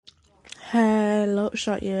Hello,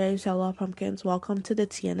 short ears, hello, pumpkins. Welcome to the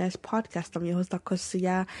TNS podcast. I'm your host,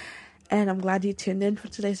 Akosia, and I'm glad you tuned in for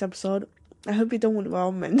today's episode. I hope you're doing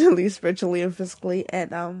well mentally, spiritually, and physically.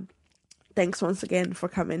 And thanks once again for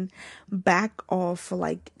coming back or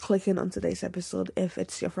for clicking on today's episode if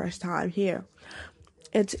it's your first time here.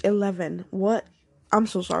 It's 11. What? I'm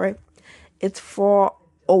so sorry. It's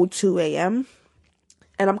 4:02 a.m.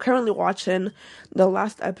 and I'm currently watching the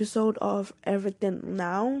last episode of Everything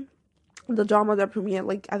Now. The drama that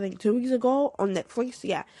premiered, I think 2 weeks ago on Netflix.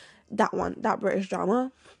 Yeah, that one. That British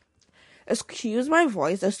drama. Excuse my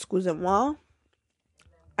voice. Excusez-moi.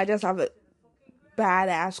 I just have a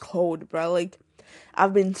badass cold, bro.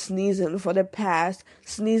 I've been sneezing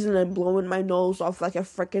and blowing my nose off like a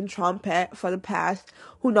freaking trumpet for the past,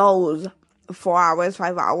 who knows, 4 hours,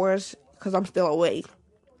 5 hours, because I'm still awake.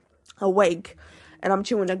 And I'm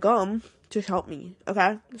chewing a gum to help me,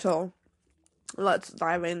 okay? So, let's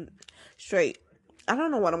dive in straight. I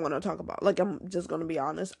don't know what I'm going to talk about. I'm just going to be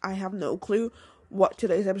honest. I have no clue what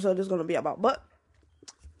today's episode is going to be about. But,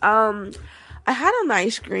 I had an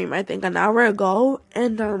ice cream, I think, an hour ago.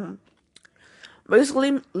 And,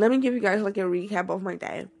 basically, let me give you guys, a recap of my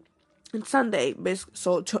day. It's Sunday,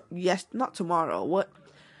 yes, not tomorrow.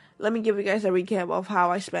 Let me give you guys a recap of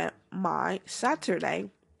how I spent my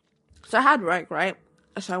Saturday. So, I had work, right?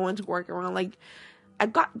 So, I went to work around, I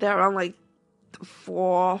got there around,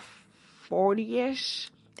 4:40ish,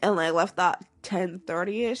 and I left at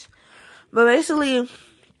 10:30ish. But basically,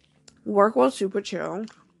 work was super chill.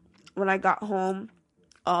 When I got home,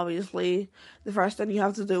 obviously, the first thing you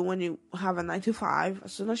have to do when you have a 9 to 5,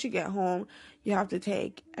 as soon as you get home, you have to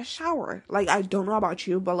take a shower. I don't know about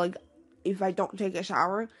you, but if I don't take a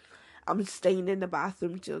shower, I'm staying in the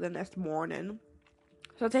bathroom till the next morning.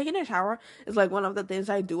 So taking a shower is one of the things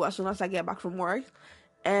I do as soon as I get back from work.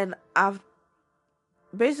 And I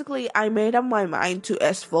made up my mind to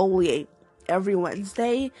exfoliate every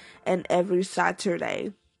Wednesday and every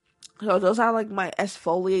Saturday. So those are my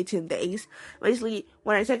exfoliating days. Basically,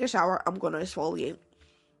 when I take a shower, I'm gonna exfoliate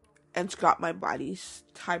and scrub my body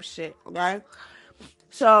type shit, okay?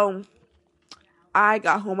 So I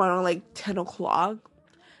got home around 10 o'clock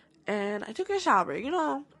and I took a shower,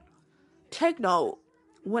 Take note,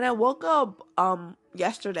 when I woke up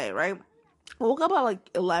yesterday, right? I woke up at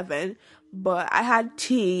 11, but I had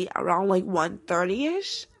tea around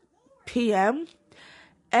 1:30ish p.m.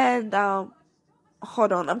 And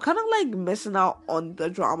hold on, I'm kind of missing out on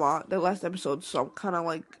the drama, the last episode, so I'm kind of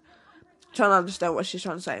trying to understand what she's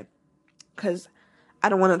trying to say, because I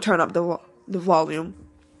don't want to turn up the volume.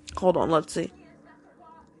 Hold on, let's see.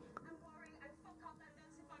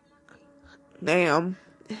 Damn.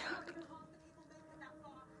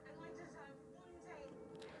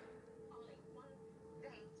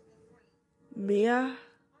 Mia?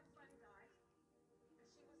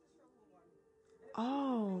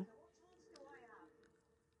 Oh.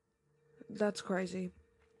 That's crazy.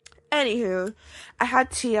 Anywho, I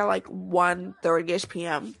had tea at 1:30ish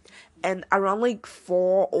p.m. and around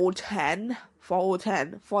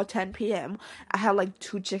 4:10 p.m. I had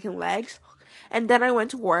 2 chicken legs. And then I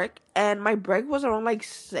went to work and my break was around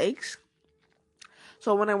 6.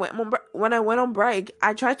 So when I went on break,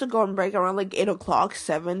 I tried to go on break around 8 o'clock,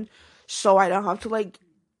 7, so I don't have to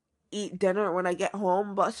eat dinner when I get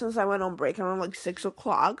home. But since I went on break around 6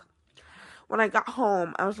 o'clock, when I got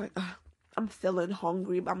home, I was like, ugh, I'm feeling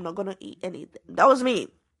hungry, but I'm not gonna eat anything. That was me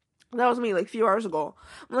a few hours ago.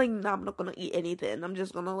 I'm nah, I'm not gonna eat anything. I'm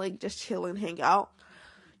just gonna just chill and hang out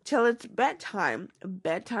till it's bedtime.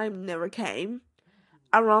 Bedtime never came.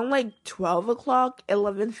 Around 12 o'clock,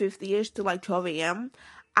 11:50ish to 12 a.m.,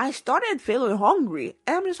 I started feeling hungry.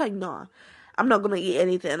 And I'm just nah, I'm not gonna eat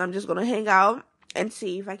anything. I'm just gonna hang out and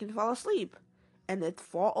see if I can fall asleep. And it's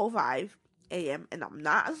 4:05 a.m. and I'm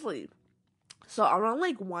not asleep. So around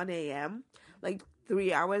 1 a.m.,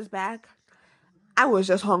 3 hours back, I was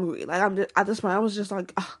just hungry. At this point, I was just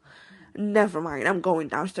never mind. I'm going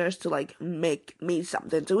downstairs to make me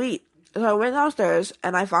something to eat. So I went downstairs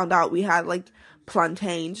and I found out we had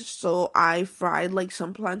plantains. So I fried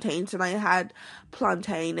some plantains and I had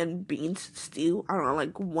plantain and beans stew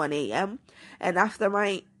around 1 a.m. And after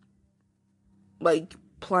my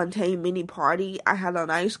plantain mini party, I had an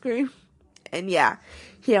ice cream. And yeah,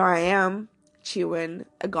 here I am chewing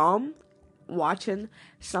a gum, watching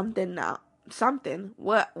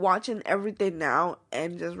watching Everything Now,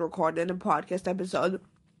 and just recording a podcast episode.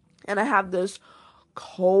 And I have this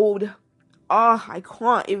cold. Oh, I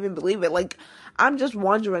can't even believe it. I'm just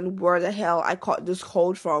wondering where the hell I caught this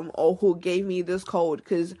cold from, or who gave me this cold,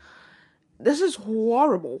 because this is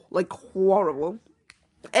horrible. Horrible.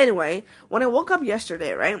 Anyway, when I woke up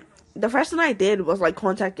yesterday, right, the first thing I did was like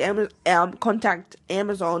contact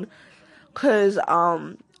Amazon, cause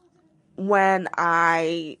when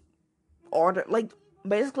I ordered, like,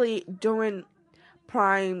 basically during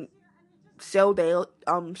Prime sale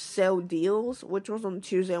deals, which was on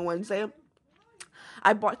Tuesday and Wednesday,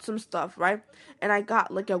 I bought some stuff, right? And I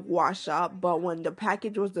got like a gua sha, but when the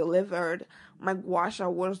package was delivered, my gua sha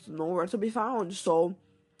was nowhere to be found. So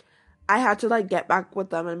I had to like get back with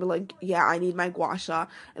them and be like, yeah, I need my gua sha.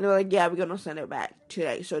 And they're like, yeah, we're gonna send it back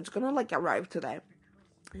today. So it's gonna like arrive today.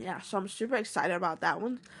 Yeah, so I'm super excited about that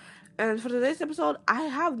one. And for today's episode, I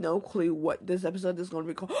have no clue what this episode is gonna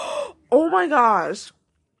be called. Oh my gosh.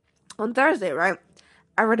 On Thursday, right?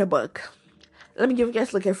 I read a book. Let me give you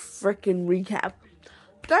guys like a freaking recap.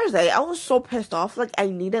 Thursday, I was so pissed off, like I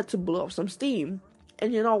needed to blow up some steam.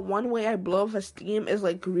 And you know, one way I blow up a steam is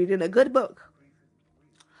like reading a good book.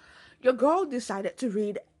 Your girl decided to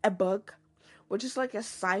read a book, which is like a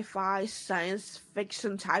sci-fi, science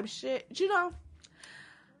fiction type shit, you know?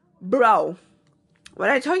 Bro, when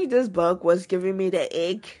I tell you this book was giving me the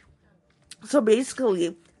ick, so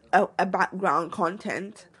basically, a background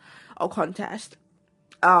content, or contest,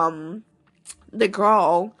 the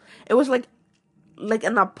girl, it was like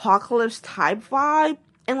an apocalypse type vibe,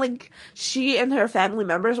 and like she and her family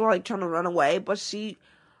members were like trying to run away, but she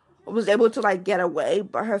was able to like get away,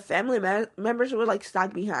 but her family members were like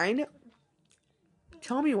stuck behind.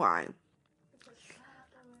 Tell me why.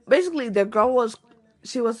 Basically, the girl was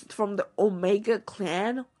from the Omega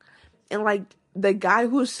clan, and like the guy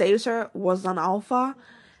who saves her was an alpha.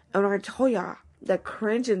 And I told ya, the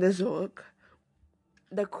cringe in this book,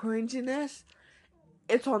 the cringiness,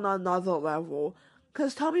 it's on another level.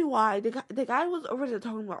 Cause tell me why the guy was over there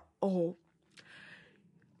talking about, oh,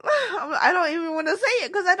 I don't even want to say it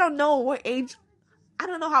because I don't know what age, I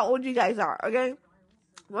don't know how old you guys are, okay?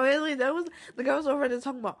 But really, the guy was over there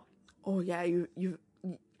talking about, oh yeah, you.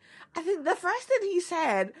 I think the first thing he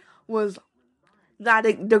said was that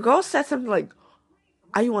the girl said something like,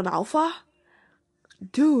 "Are you an alpha,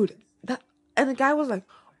 dude?" And the guy was like,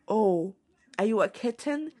 "Oh, are you a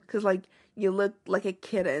kitten? Cause like you look like a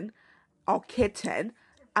kitten." Or kitten.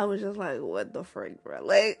 I was just like, what the frick, bro?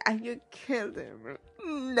 Like, are you kidding, bro?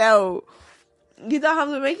 No. You don't have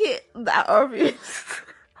to make it that obvious.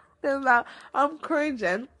 I'm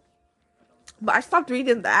cringing. But I stopped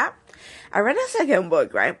reading that. I read a second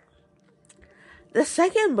book, right? The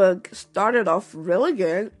second book started off really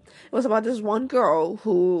good. It was about this one girl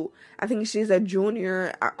who, I think she's a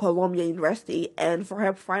junior at Columbia University, and for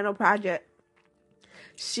her final project,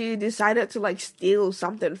 she decided to like steal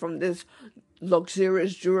something from this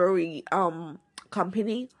luxurious jewelry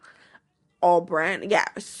company or brand. Yeah.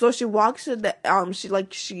 So she walks to the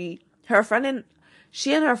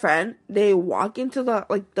she and her friend, they walk into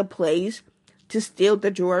the place to steal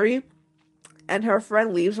the jewelry, and her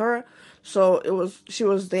friend leaves her. So she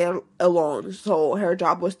was there alone. So her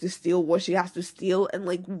job was to steal what she has to steal and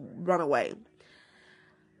like run away.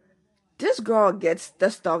 This girl gets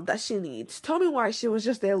the stuff that she needs. Tell me why she was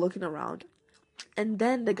just there looking around. And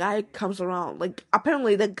then the guy comes around. Like,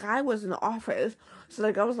 apparently the guy was in the office. So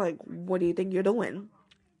the guy was like, what do you think you're doing?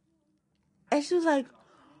 And she was like,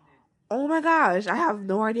 oh my gosh, I have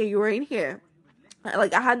no idea you were in here.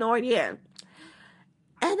 Like, I had no idea.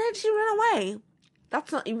 And then she ran away.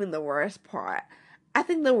 That's not even the worst part. I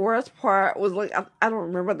think the worst part was like, I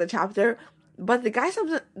don't remember the chapter. But the guy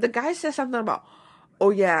said something about, oh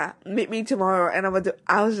yeah, meet me tomorrow, and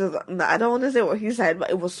I was just, no, I don't want to say what he said, but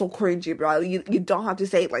it was so cringy, bro. You don't have to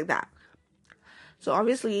say it like that. So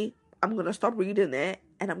obviously, I'm gonna stop reading it,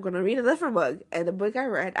 and I'm gonna read a different book. And the book I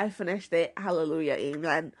read, I finished it. Hallelujah,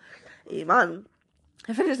 amen, amen.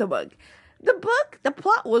 I finished the book. The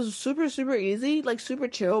plot was super, super easy, like super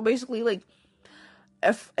chill. Basically, like,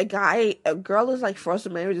 if a girl is like forced to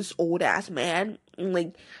marry this old ass man, and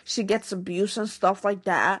like she gets abuse and stuff like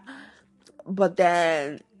that. But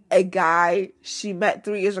then a guy she met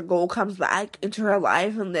 3 years ago comes back into her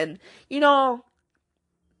life, and then, you know,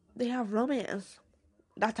 they have romance.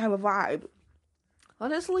 That type of vibe.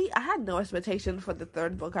 Honestly, I had no expectation for the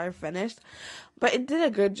third book I finished, but it did a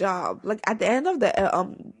good job. Like, at the end of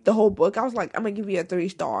the whole book, I was like, I'm gonna give you a 3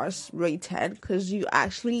 stars, rate 10, because you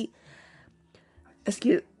actually,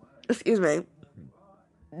 excuse me,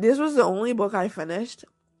 this was the only book I finished.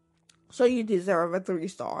 So you deserve a 3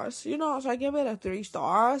 stars, you know. So I give it a 3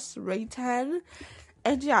 stars, rate 10.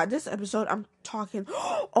 And yeah, this episode I'm talking.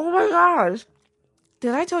 Oh my gosh,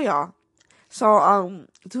 did I tell y'all? So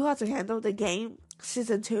Too Hot to Handle the Game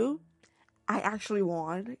season 2, I actually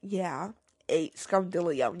won. Yeah, 8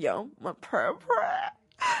 Scumdilly Yum Yum, my purr.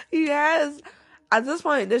 Yes, at this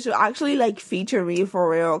point, they should actually like feature me for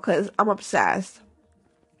real, because I'm obsessed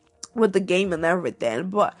with the game and everything.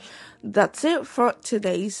 But that's it for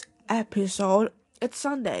today's episode. It's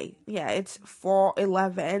Sunday. Yeah, it's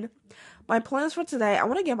 4:11. My plans for today, I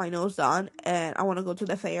want to get my nose done and I want to go to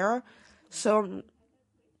the fair. So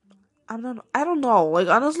I don't know. Like,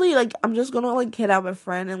 honestly, like, I'm just gonna like hit up a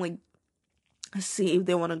friend and like see if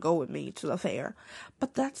they want to go with me to the fair.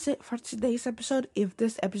 But that's it for today's episode. If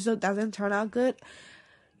this episode doesn't turn out good,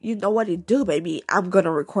 you know what to do, baby. I'm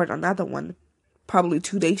gonna record another one probably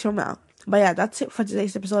 2 days from now. But yeah, that's it for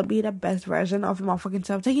today's episode. Be the best version of your motherfucking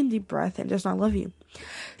self. Taking a deep breath and just not love you.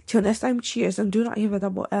 Till next time, cheers. And do not give a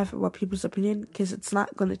double F about people's opinion, because it's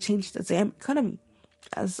not gonna change the damn economy.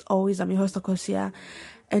 As always, I'm your host, Akosia,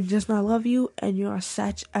 and just not love you, and you are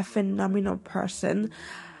such a phenomenal person.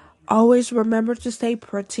 Always remember to stay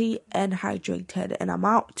pretty and hydrated. And I'm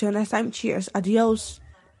out. Till next time, cheers. Adios.